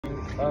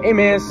Hey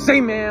man,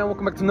 say man,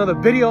 welcome back to another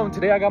video. And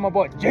today I got my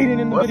boy Jaden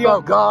in the video.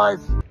 What's up, guys?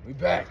 We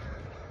back.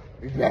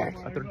 We back.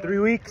 After 3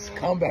 weeks.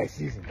 Comeback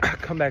season.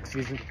 Comeback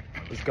season.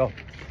 Let's go.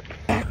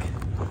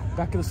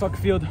 Back in the soccer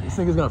field. This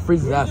nigga's gonna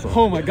freeze his ass off.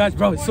 Oh my gosh,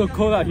 bro, it's so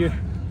cold out here.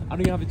 I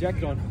don't even have a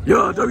jacket on.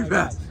 Yo, don't be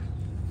fast.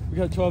 We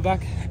got Ochoa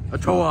back.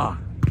 Ochoa.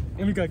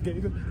 And we got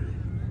Gabe.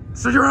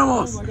 Sergio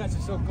Ramos. Oh my gosh,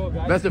 it's so cold,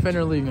 guys. Best defender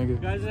in the league, nigga.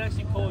 Guys, it's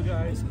actually cold,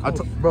 guys.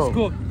 Bro, it's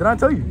cold. Did I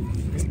tell you?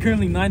 It's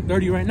currently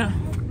 9:30 right now.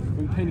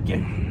 We're playing a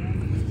game.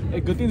 Hey,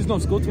 good thing there's no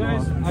school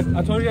tomorrow.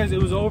 I told you guys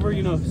it was over,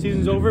 you know,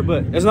 season's over,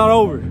 but it's not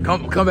over.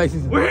 Comeback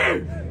season. We're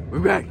here. We're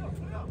back.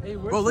 Hey,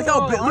 bro, look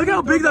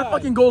how big that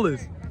fucking goal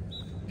is.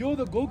 Yo,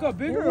 the goal got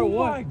bigger or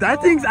what?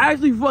 That thing's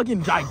actually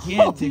fucking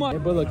gigantic. Hey,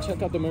 bro, look,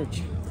 check out the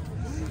merch.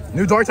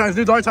 New dark times,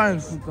 new dark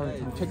times.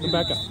 Check the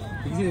back out.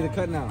 You can see the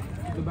cut now.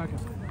 Check the back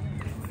out.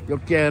 Yo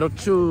quiero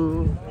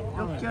chu.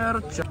 Yo quiero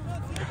chu.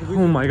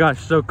 Oh my gosh,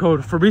 so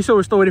cold. Fabricio,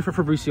 we're still waiting for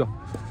Fabricio.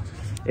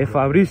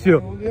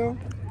 Fabricio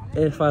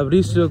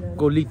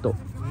Colito.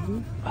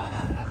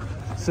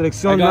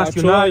 Selección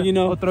Nacional, Ochoa, you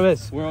know. Otra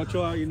vez. We're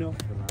Ochoa, you know.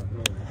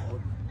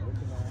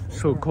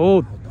 So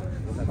cold.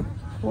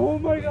 Oh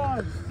my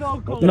god,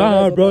 so cold.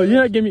 Nah, bro, you're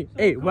not giving me.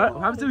 Hey, what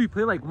happens if we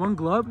play like one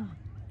glove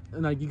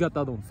and like you got the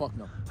other one? Fuck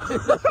no.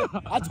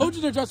 I told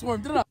you to dress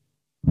warm, didn't I?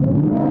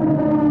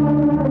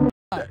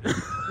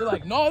 You're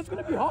like, no, it's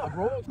gonna be hot,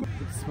 bro. It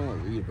smells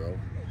like weed, bro.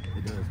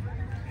 It does.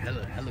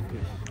 Hella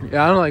good.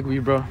 Yeah, I don't like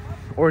weed, bro.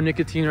 Or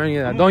nicotine or any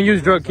of that. Don't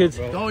use drugs, kids.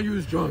 Don't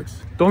use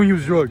drugs. Don't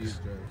use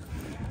drugs.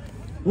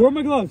 Where are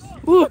my gloves?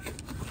 Look.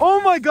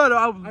 Oh my god,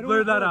 I'll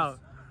blur that out.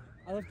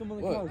 I left them on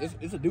the What? couch.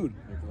 It's a dude.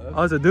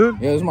 Oh, it's a dude?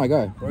 Yeah, this is my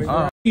guy.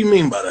 What do you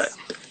mean by that?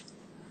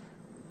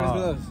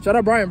 Shout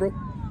out Brian, bro.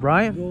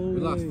 Brian?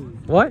 Relax.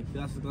 What?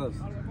 That's the gloves.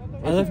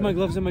 I left my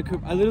gloves in my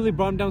crib. I literally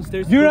brought them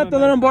downstairs. You have to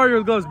let him borrow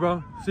your gloves,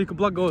 bro. So you can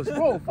block goals.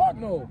 Bro, fuck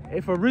no.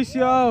 Hey,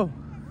 Fabricio.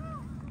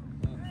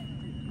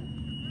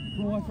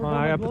 Oh, Oh,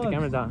 I gotta put the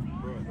camera down.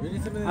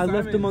 I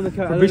left them on the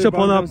couch. Fabricio,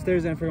 pull up.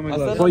 Downstairs and I forgot my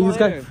gloves. Bro, you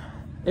guys.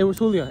 Hey, what's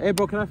Julia? Hey,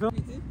 bro, can I film?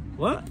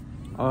 What?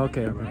 Oh,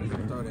 okay.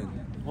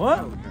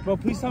 What? Bro,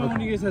 please tell me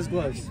when you guys has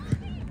gloves.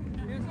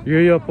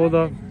 Yo, pulled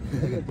up. A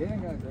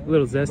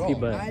little zesty,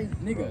 but.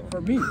 Nigga,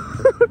 for me.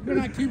 You're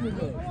not keeping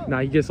those.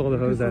 Nah, he gets all the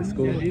hoes at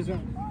school. These are.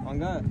 On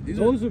God.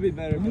 Those would be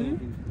better.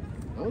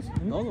 Those?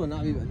 Those will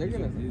not be better. They're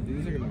gonna.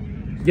 These are gonna.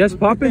 Yes,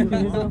 poppin'?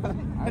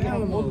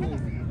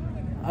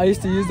 I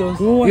used to use those.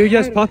 You're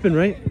yes poppin',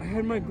 right? I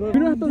had my gloves. You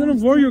don't have to let him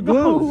wear your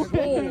gloves.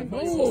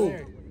 No.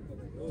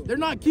 They're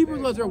not keeper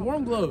gloves, they're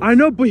warm gloves. I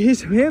know, but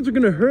his hands are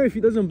gonna hurt if he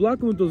doesn't block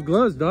him with those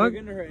gloves, They're dog.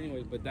 gonna hurt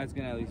anyways, but that's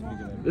gonna at least be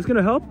good. It's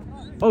gonna help?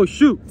 Oh,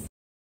 shoot.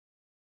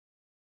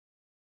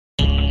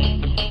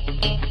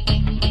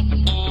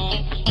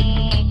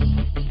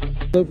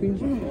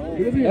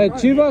 Hey,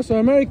 Chivas or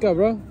America,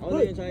 bro?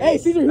 Hey,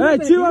 Caesar. Hey,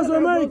 Chivas or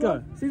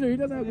America? Caesar, he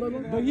doesn't have gloves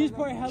on. But he's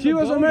probably hella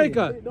Chivas or goalie.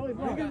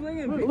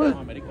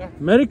 America?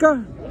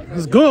 America?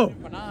 Let's go.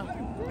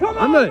 Come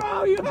on,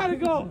 bro, you gotta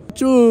go.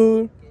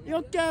 Chu.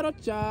 Yo quiero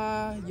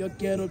cha. Yo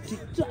quiero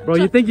chicha. Bro,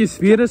 you think he's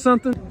speed or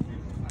something?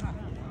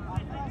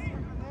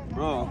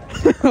 Bro.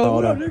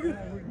 Hold on.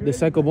 The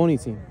Psycho Boni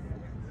team.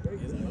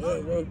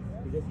 Oh,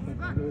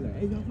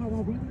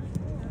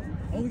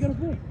 we got a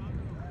ball.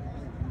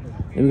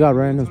 And we got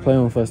randoms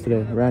playing with us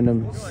today.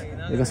 Randoms.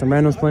 We got some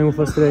randoms playing with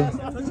us today.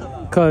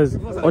 Cause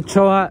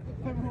Ochoa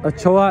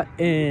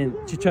and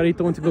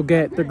Chicharito went to go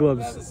get their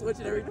gloves.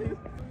 Switching everything.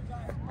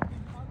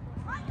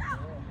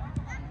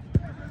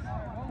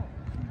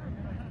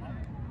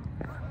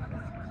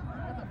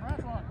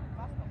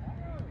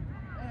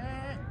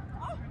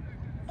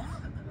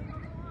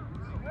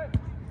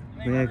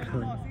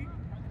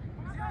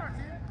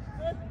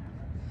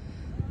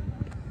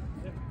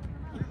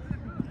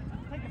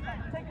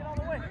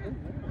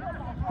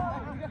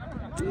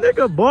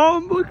 Nigga,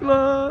 bomb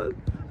club.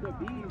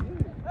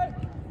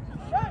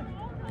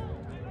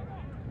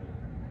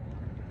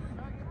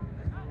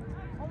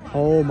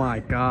 Oh my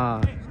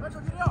god.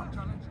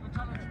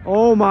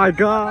 Oh my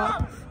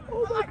god.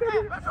 Oh my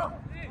god.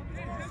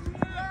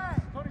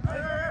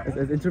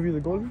 Let's interview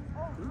the goalie.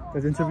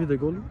 Let's interview the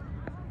goalie.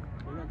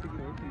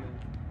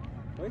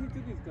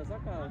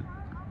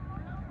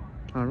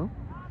 I don't know.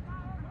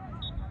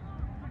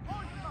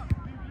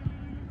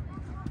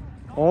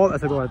 Oh,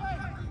 that's a goal.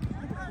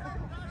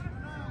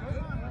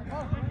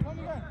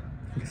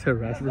 Is that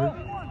raspberry?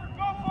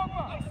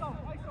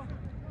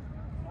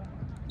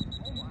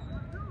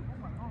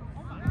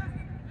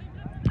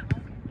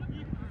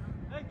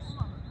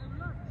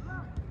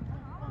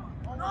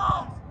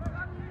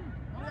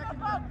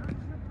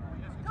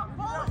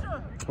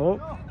 Oh.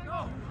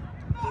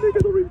 Nigga,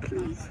 don't ring,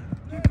 please.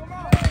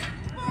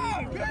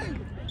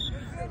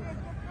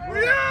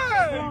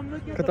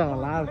 Cut down a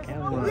live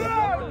camera.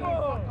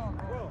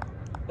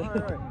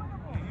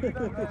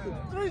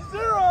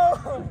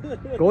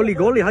 3-0.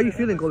 Goalie, how you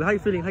feeling, goalie? How you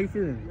feeling?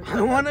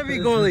 I want to be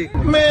goalie.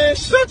 Man,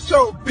 shut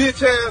your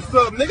bitch ass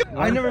up, nigga.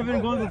 I never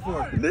been goalie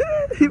before. They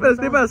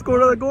better score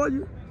another goal on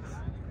you.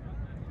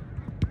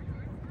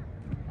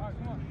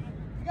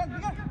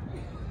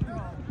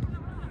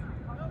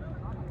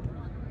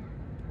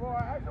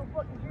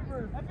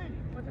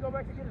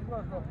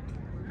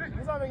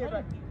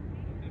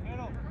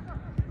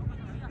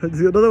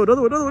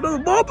 Another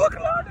ball book.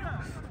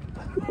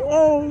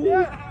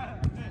 Oh.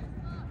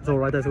 So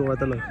right there, so right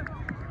there. Look.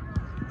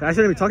 I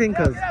shouldn't be talking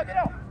because I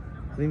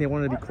think they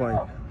wanted to be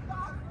quiet.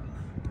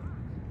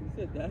 You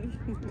said daddy?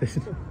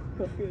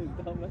 Fucking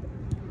dumbass.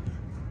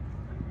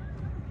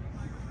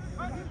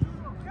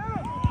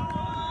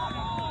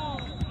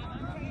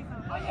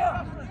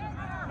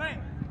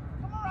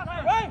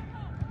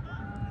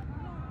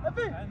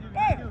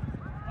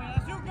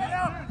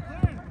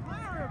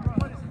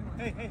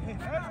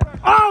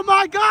 Oh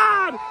my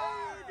God!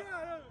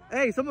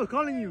 Hey, someone's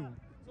calling you.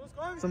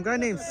 Some guy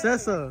named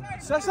Cessa.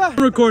 Cessa? I'm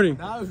recording.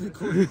 Now it's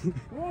recording.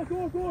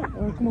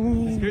 Come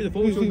on. Carry the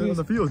phone on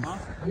the field. What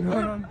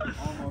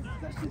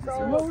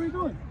are you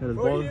doing?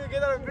 Bro, You didn't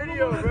get on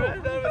video,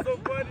 bro. That was so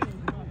funny.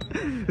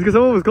 it's because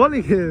someone was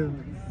calling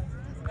him.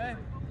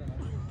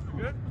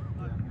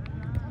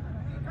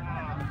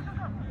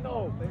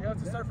 No, they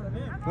have to start from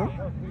him. Huh?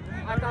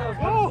 I thought it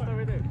was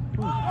over there.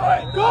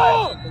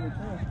 Go!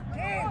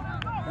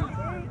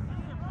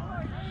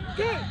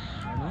 Get!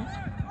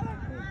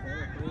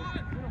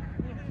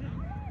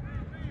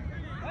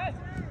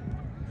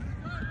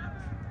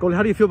 Goldie,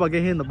 how do you feel about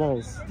getting hit in the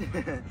balls?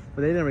 But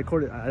they didn't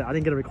record it. I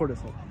didn't get to record it,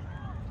 so.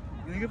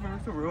 You think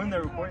Fabrizio ruined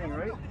that recording,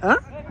 right? Huh?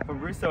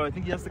 Fabrizio, I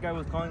think that's the guy who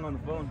was calling on the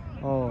phone.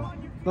 Oh.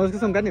 No, it's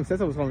because some guy named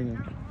Cessa was calling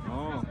him.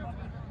 Oh.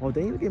 Oh,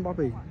 dang, look at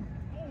Mbappe.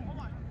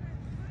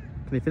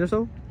 Can they finish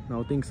though? No, I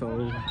don't think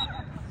so.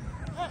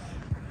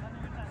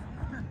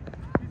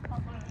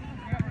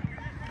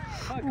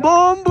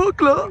 Bomba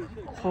Club!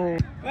 Oh.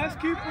 Best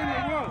keeper in the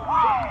world.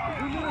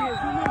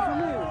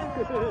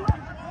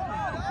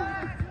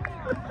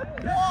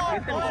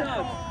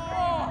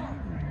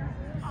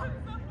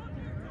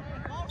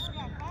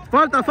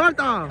 Falta,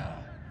 falta!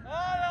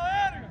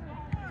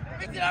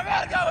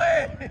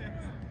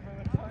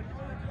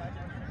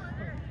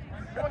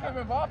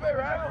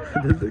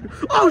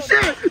 Oh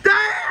shit! Damn!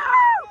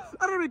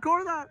 I didn't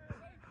record that!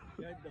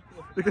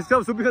 Because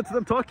I'm zooming into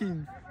them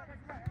talking.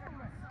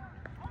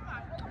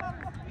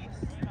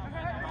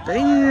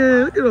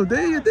 Damn! Look at them!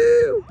 Damn!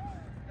 Damn!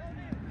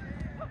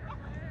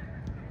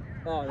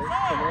 Oh,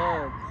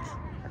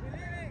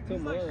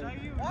 come on. Come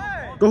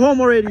on. Go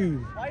home already!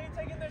 Why are you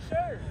taking their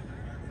shirt?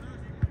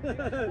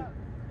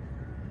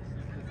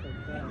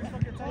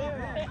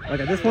 Like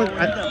at this point,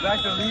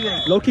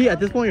 low-key, at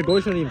this point, your goal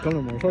shouldn't even come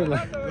no more. Sort of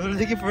like, They're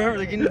taking forever.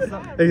 They're getting this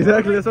up.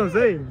 exactly, that's what I'm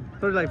saying.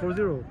 Sort of like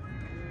 4-0.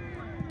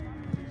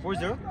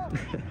 4-0?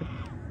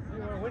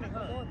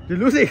 You're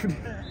losing.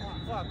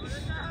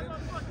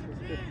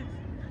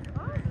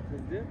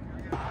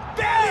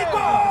 Belly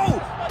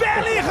goal!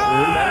 Belly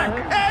hug!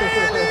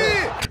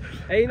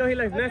 Hey, you know he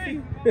likes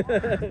Messi?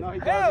 No, he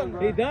doesn't,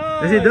 bro. He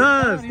does. Yes, he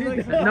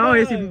does. No,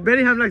 yes,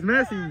 Bellingham likes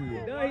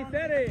Messi. No, he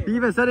said it. He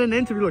even said it in the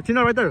interview. Look,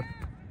 Chino right there.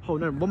 Oh,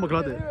 no, bomba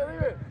closet.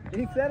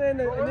 He said it in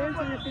the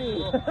interview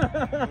scene.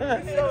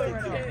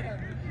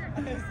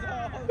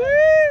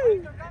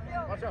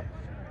 Watch out.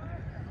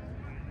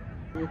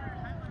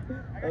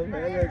 Oh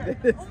man,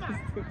 like this.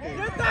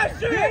 Get that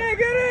shit!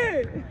 Get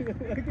it!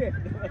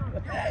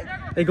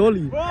 Hey,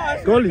 goalie.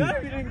 Goalie.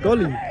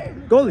 Goalie.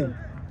 Goalie.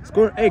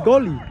 Score. Hey,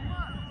 goalie.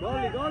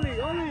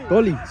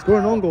 Goalie. Score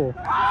an own goal.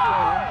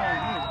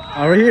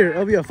 Right here.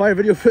 It'll be a fire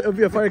video. It'll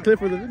be a fire clip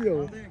for the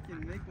video.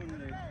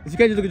 You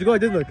can't just go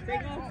like this, look.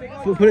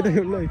 Put it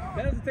down, look.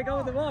 That doesn't take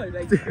off the ball.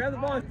 Like, grab the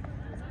ball.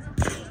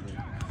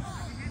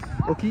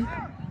 Okay.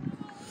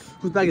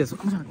 Whose bag is this?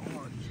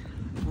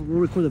 We'll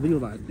record the video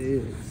like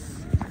this.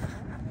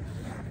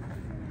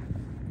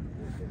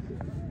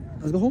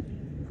 Let's go home.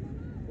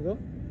 Let's go.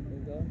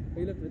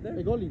 Hey, look right there.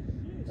 Hey, goalie.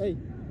 Hey.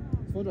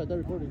 Phone's right there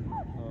recording.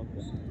 Oh,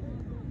 okay.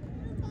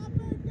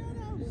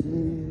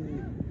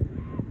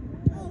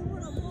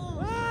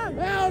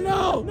 Hell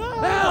no!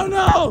 Hell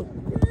no!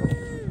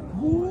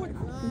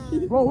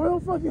 Bro, where the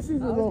fuck is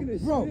Caesar, bro?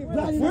 Bro,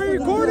 where are you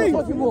recording?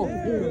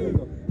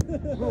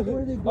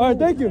 Alright,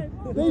 thank you.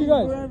 Thank you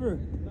guys.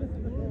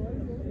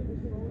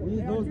 We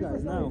need those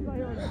guys now.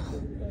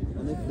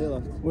 They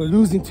lost. We're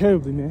losing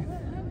terribly, man.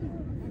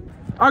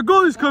 Our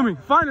goal is coming.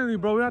 Finally,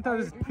 bro. We're not that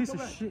this piece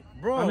of shit.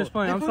 Bro, I'm just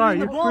playing. I'm sorry.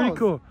 You're pretty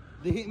cool.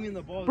 They hit me in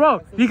the balls.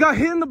 Bro, he got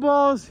hit in the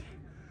balls.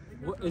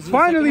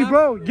 Finally,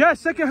 bro.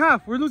 Yes, second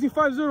half. We're losing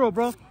 5-0,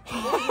 bro.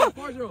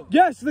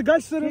 Yes, the guy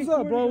set us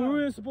up, bro. We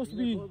weren't supposed to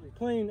be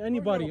playing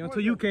anybody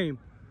until you came.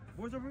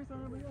 We're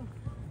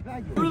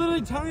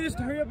literally telling us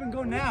to hurry up and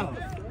go now.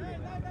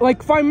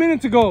 Like 5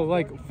 minutes ago.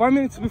 Like 5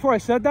 minutes before I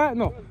said that?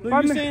 No.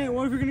 Look, you're saying,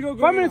 what if we're going to go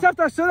 5 minutes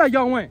after I said that,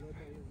 y'all went.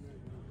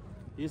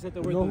 You said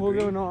the word No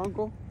Julio, no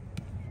uncle.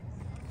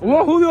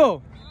 What,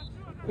 Julio?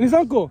 And his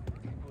uncle.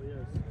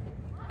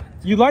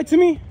 You lied to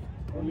me?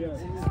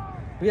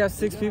 We have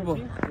 6 people.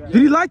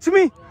 Did he lie to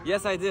me?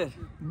 Yes, I did.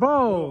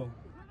 Bro.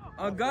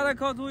 Oh God, I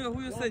called Julio.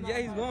 Julio said, yeah,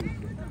 he's going.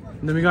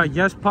 And then we got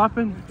Yes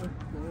popping.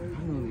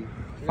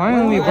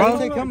 Finally, bro.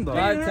 They come though.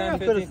 5, 10,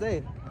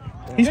 15.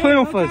 He's playing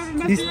with us.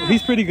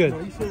 He's pretty good.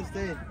 You should have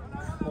stayed.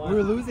 We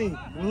were losing.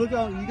 Well, look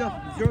out. You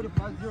got 0 to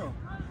 5-0.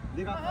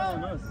 They got foul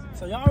on us.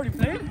 So y'all already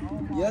played?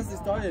 Yes, they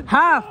started.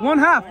 Half, 1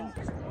 half.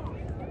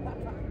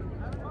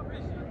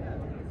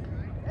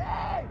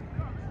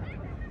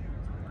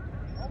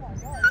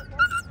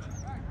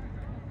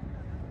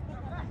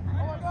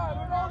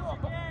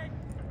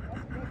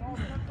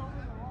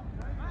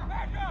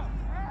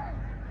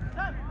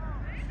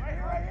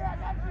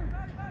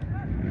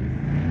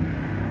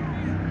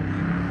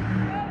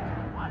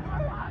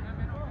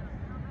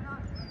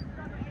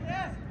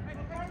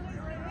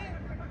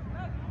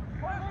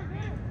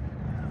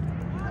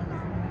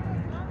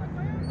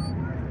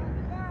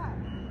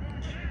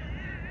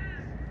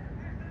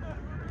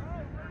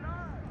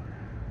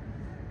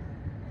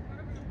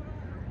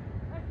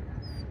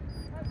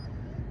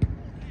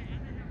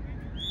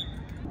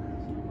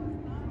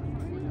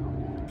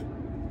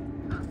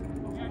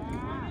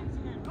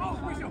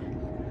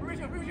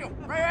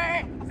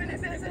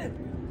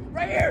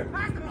 Right here!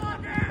 Pass the ball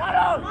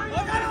down!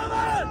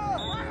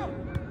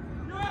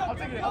 I'll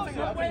take it.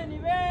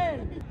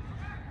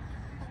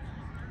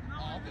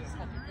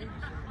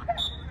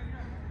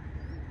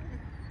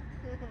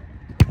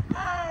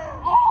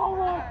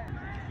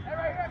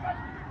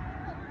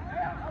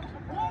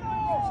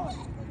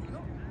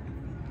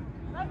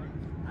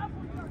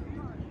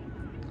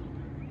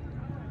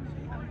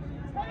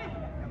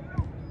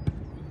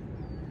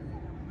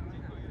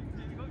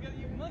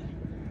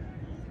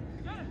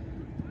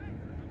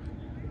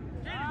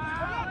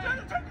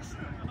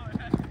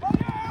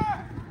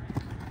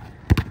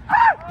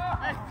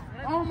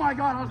 Oh my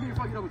God, I was gonna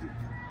fuck it up with you.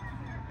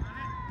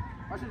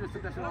 I should just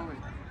took that shit all the way.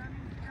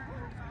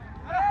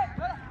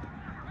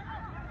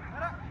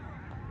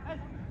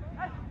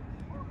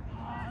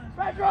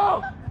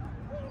 Pedro!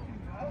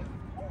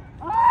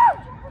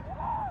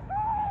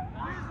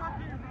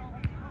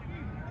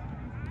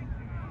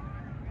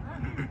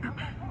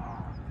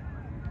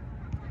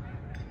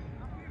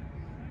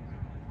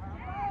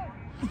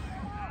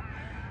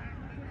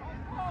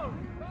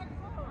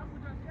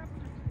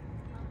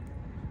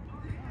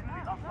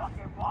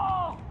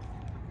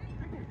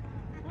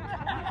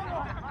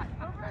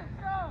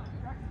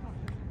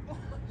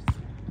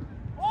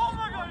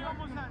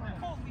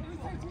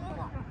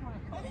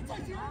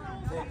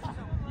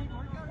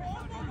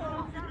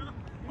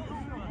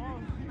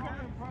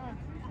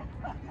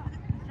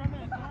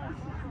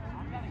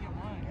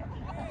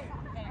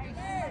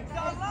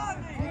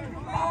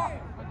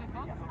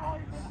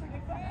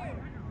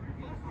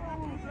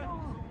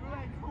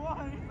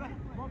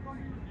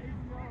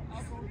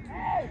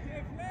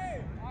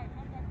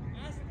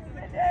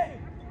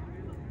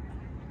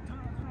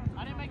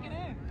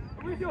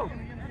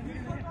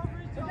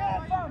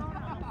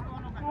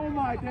 Oh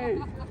my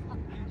days!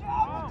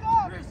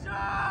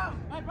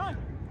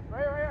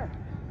 Right here.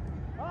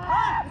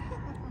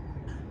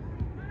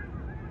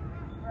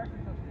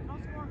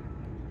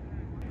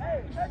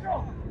 Hey, Pedro!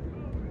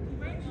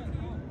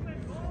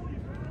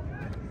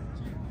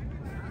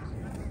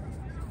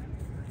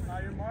 Not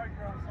your mark,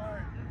 bro. I'm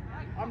sorry.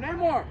 I'm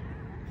Neymar.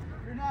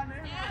 You're not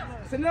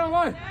Neymar. Sit down,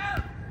 line.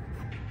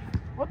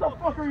 What the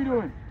fuck are you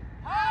doing?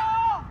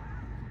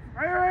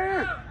 Right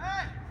here.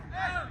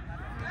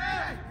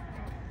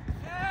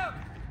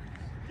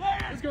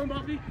 Let's go,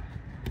 Buffy.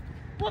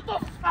 What the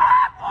fuck?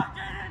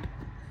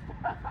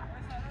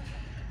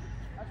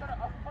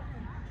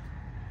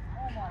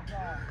 Oh my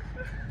God.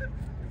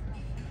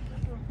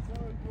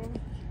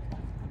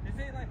 This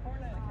ain't like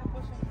Fortnite. I can't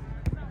push him.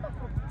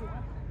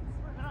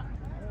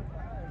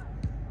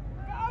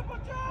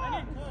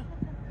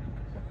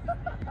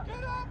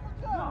 Get up,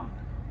 Joe!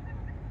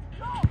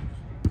 Go!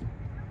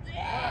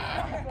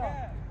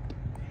 Yeah!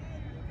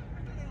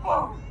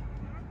 Oh!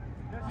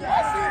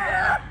 Yes,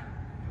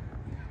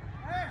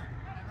 hey!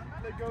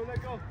 Let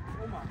go.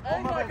 Oh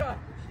my God!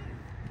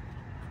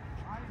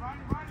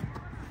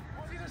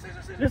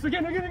 Yes,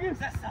 again.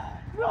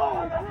 No!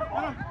 Oh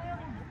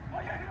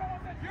yeah, you don't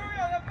want that.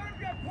 That better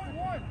be at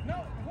 0.1. No,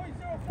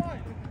 0.05.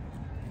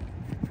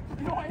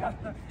 You know what?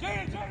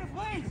 Jaden,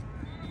 please!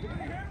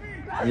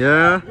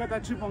 Yeah. You got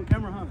that chip on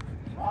camera,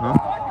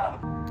 Huh?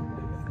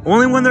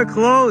 Only when they're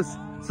close,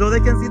 so they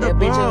can see the that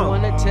bitch ball.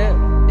 want the tip.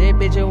 That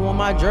bitch want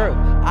my jerk.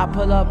 I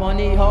pull up on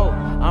these hoes.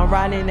 I'm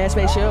riding that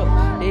spaceship.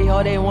 These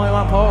hoes, they want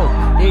my pole.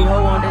 These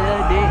hoes want the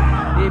other dick.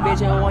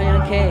 This bitch want your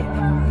cat.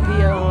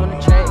 Pia on the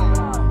track.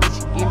 Bitch,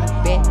 give me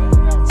back.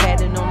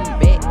 Tatted on the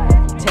back.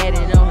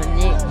 Tatted on her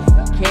neck.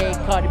 Carry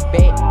caught it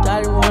back.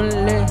 Shawty wanna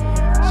live.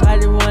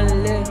 Shawty wanna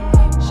live.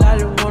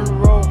 Shawty wanna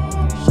roll.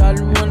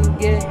 Shawty wanna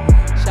get.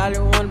 Shawty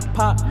wanna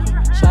pop.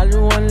 Shawty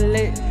wanna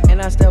lick. And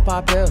I still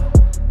pop pill.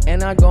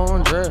 And I go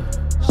on drill.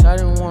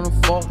 Shawty wanna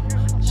fuck,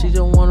 she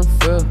just wanna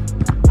feel.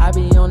 I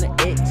be on the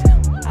X,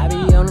 I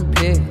be on the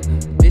pill.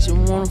 Bitch, you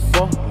wanna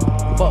fuck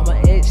my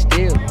ex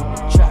still.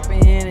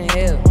 Trapping in the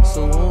hell,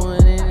 so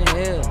one in the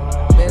hell.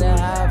 Better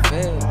how I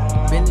feel,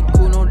 been the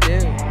cool, no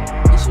deal.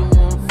 Bitch, you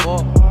wanna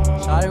fuck,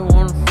 shawty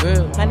wanna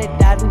feel.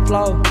 100,000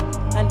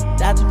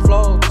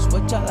 flow,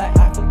 switch up like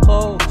I can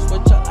close.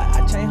 Switch up like I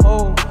chain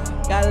hold.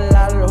 Got a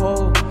lot of the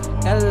hole,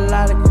 got a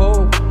lot of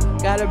cold.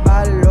 Got a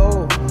body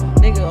low.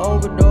 nigga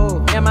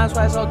overdose. And my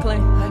swag so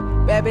clean,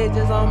 bad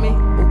bitches on me.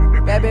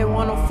 Ooh, bad bitch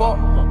wanna fuck,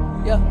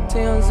 yeah,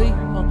 TMZ,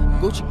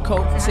 Gucci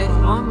coat, tip.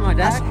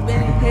 I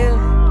spin here,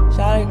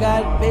 shawty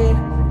got a bed,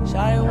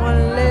 shawty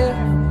wanna live,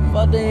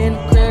 fuck her in the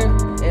crib.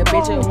 That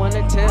bitch just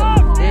wanna tip,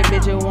 that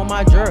bitch just want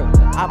my jerk.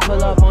 I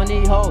pull up on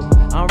these hoes,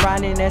 I'm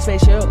riding that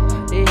spaceship.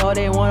 These hoes,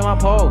 they want my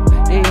pole,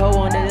 these hoes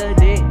want the little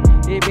dick.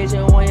 This bitch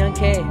just want young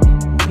cat,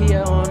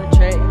 Pia on the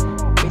track.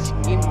 Bitch,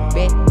 give me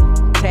back,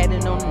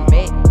 tatted on the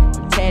back,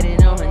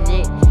 tatted on her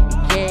neck.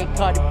 You can't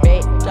call the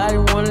back. Shawty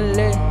wanna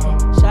live,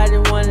 shawty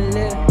wanna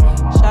live,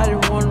 shawty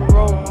wanna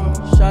roll,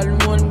 shawty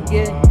wanna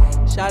get,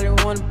 shawty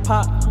wanna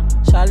pop,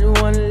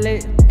 shawty wanna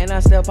lick. And I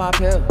still pop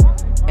here,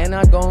 and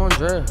I go on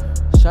drill.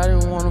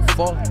 Shawty wanna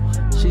fuck,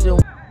 she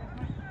just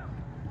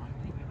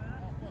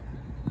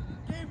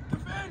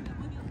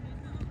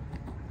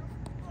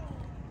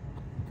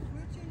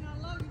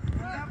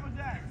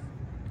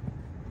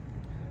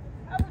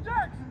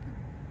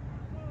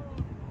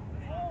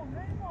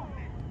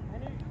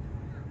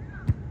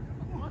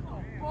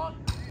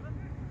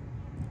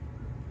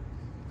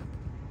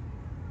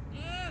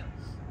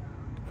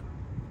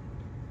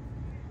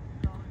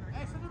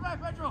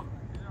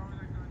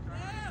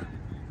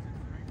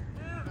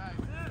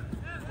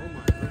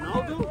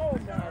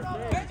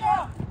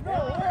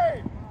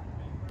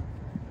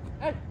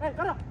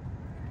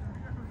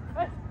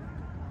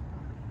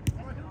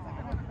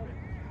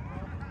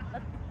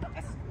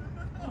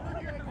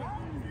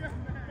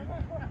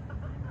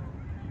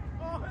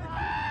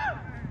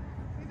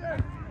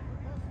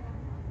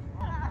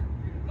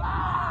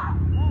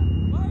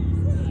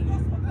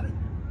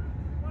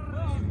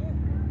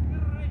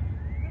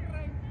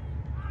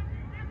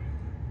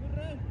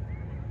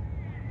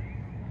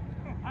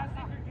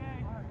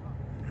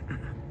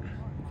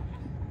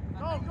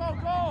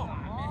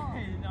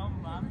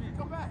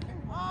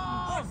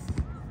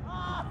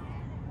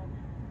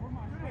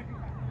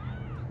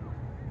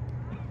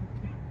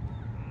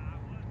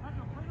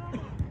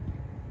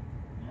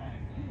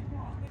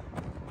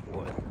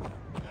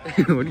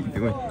What are you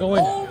doing? Go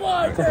in. Oh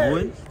my God. Go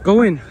in?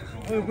 Go in.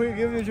 Wait,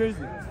 give me the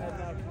jersey.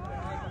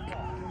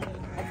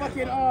 I'm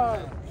fucking,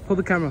 Hold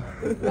the camera.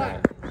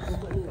 black.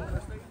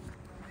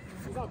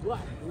 He's not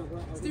black.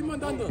 Steve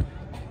Mondando.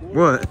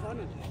 What?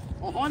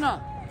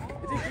 Ohana.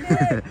 Is it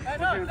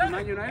keeper?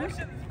 Man United?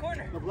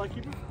 The black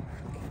keeper?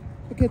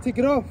 Okay, take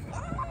it off.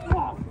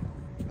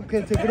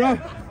 Okay, take it off.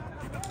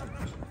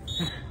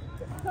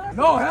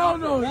 No, hell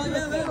no.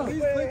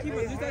 He's play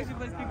keeper. This actually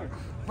plays keeper.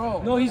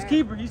 Bro. No, he's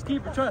keeper. He's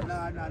keeper. Trust.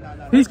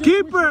 He's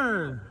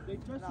keeper.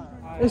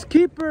 Es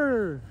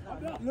keeper.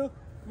 Look,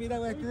 mira,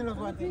 güey, tiene los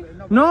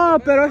guantes. No,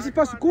 pero ese es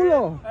para su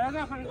culo.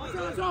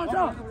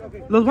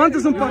 Los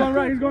guantes son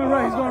para... He's going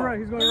right. He's going right.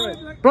 He's going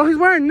right. Bro, he's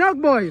wearing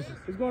Nug Boys.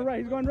 He's going right.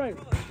 He's going right.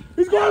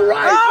 He's going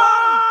right.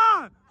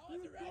 Ah!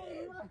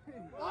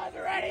 Eyes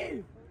are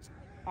ready.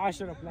 I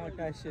should have blocked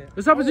that shit.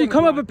 What's up with you?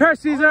 Come up a pair,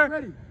 Caesar.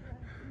 Ready.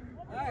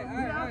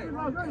 Alright.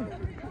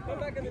 Come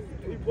back in the...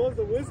 He blows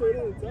the whistle. He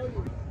doesn't tell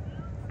you.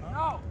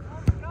 No.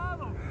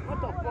 What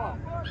the fuck?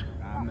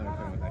 I'm never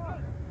playing with that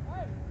kid.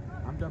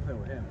 I'm done playing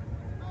with him.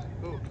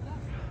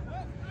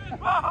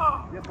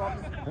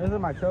 Those are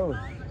my toes.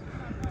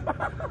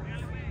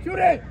 Shoot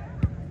it.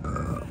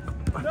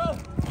 No.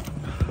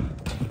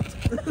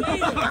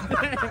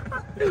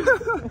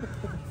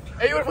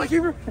 Hey, you want to play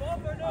keeper?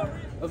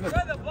 Bro,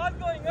 the ball's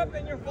going up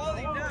and you're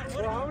falling down.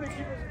 What How many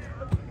keepers?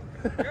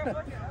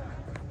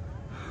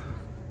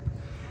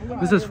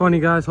 This is funny,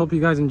 guys. Hope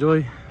you guys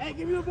enjoy. Hey,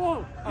 give me the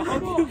ball. I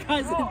hope you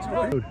guys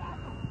enjoy.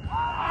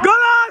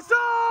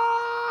 Golazo!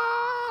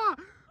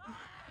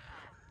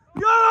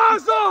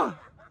 Golazo!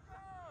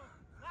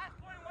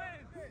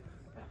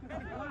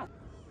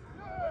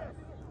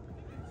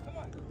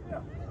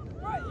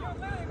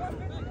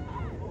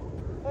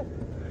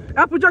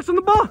 Applejack's on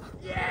the ball.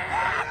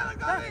 Yeah!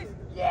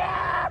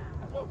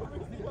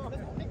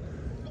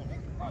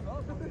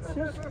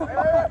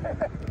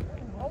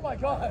 Oh my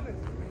God.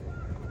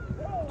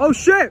 Oh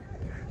shit!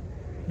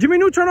 Jimmy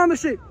Neutron on the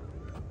shit.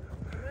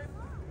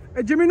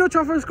 Hey, Jimmy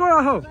Neutron for the score,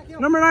 I hope.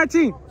 Number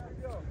 19.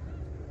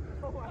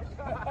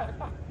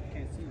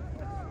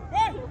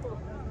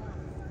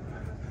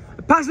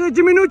 Pass it to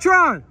Jimmy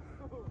Neutron.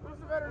 Who's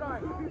the better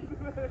nine?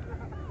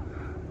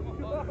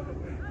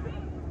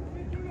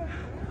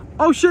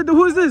 Oh shit,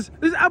 who is this?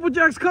 This is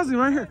Applejack's cousin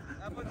right here.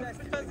 Applejack's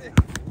cousin.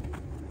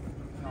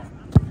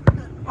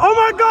 Oh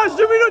my gosh,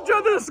 Jimmy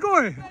Neutron did a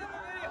score.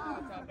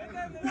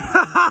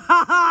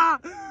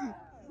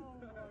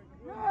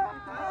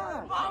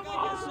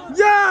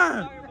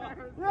 Yeah!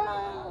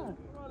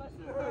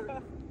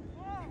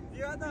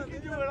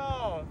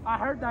 I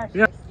heard that.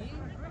 Yeah.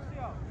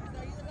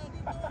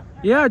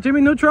 Yeah,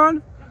 Jimmy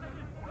Neutron.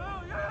 Bro,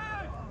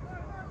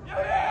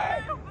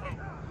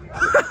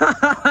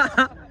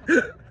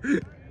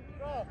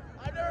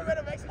 I've never met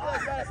a Mexican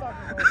like that at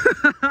soccer,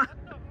 bro.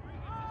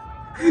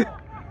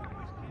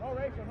 No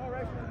racial.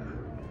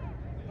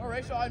 No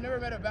racial, I've never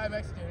met a bad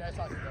Mexican at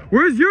soccer, bro.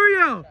 Where's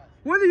Uriel?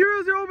 Where the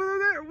Uriels are over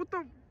there? What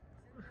the?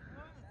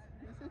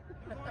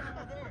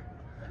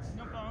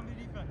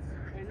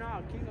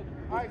 All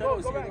right,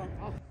 go back.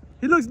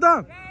 He looks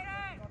dumb.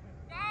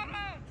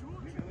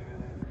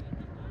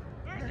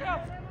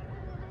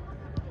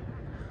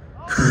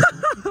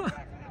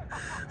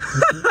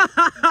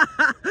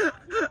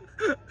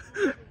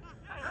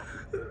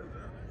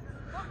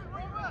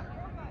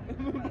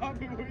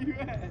 Where you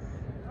at?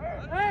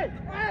 Hey!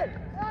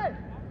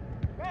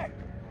 Back!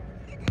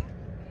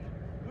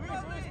 Luis!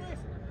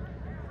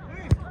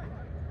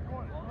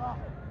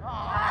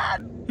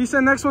 He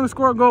said next one to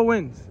score a goal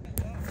wins.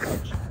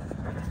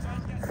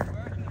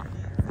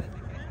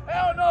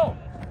 Hell no!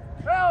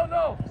 Hell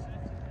no!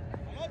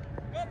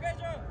 Go,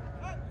 Pedro!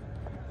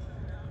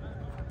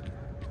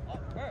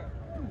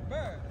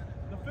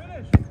 The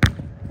finish!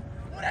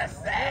 What a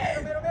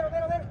save!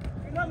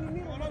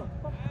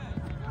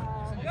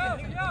 Yo!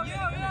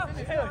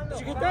 Did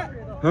you get that?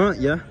 Huh?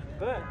 Yeah.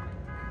 Good.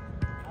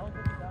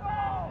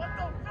 What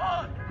the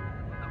fuck?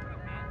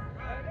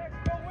 Let's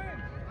go win.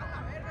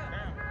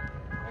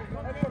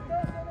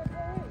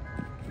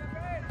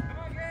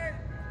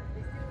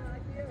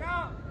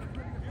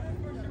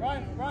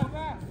 Run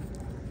back.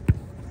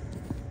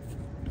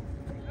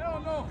 Hell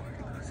no.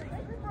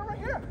 Right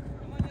here.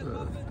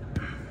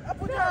 Up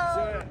with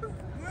that.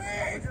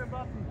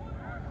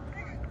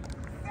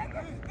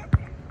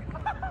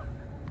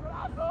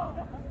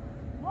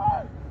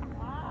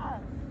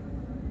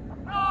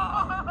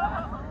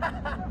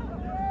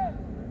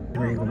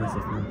 Re-angle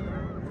myself now.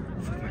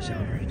 Fuck my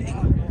shower.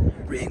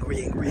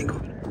 Re-angle.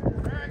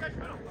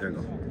 There we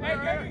go. Hey,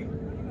 Gary.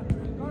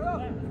 Go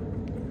up.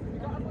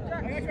 I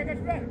got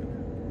you back.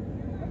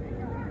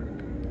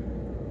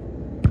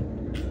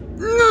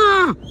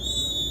 No!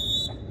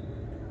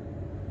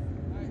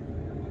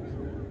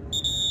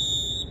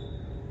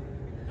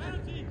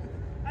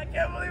 I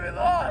can't believe we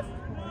lost.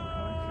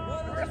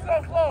 We're so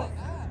close.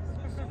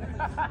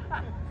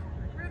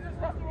 We just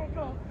lost the World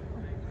Cup.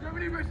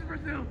 Germany versus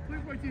Brazil.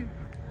 2014.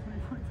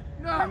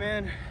 No. Hey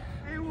man,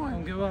 A1.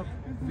 don't give up.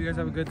 Hope you guys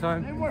have a good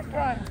time. Neymar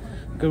prime.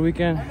 Good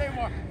weekend.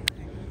 Neymar.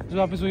 This is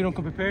what happens when you don't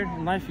come prepared.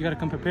 In life, you gotta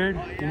come prepared,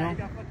 you know?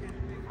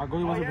 Our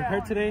goalie wasn't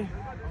prepared today.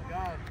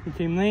 He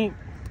came late,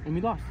 and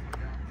we lost.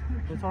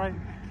 That's alright.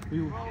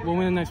 We'll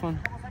win the next one.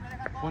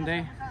 One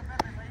day.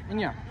 And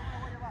yeah,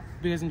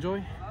 hope you guys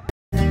enjoy.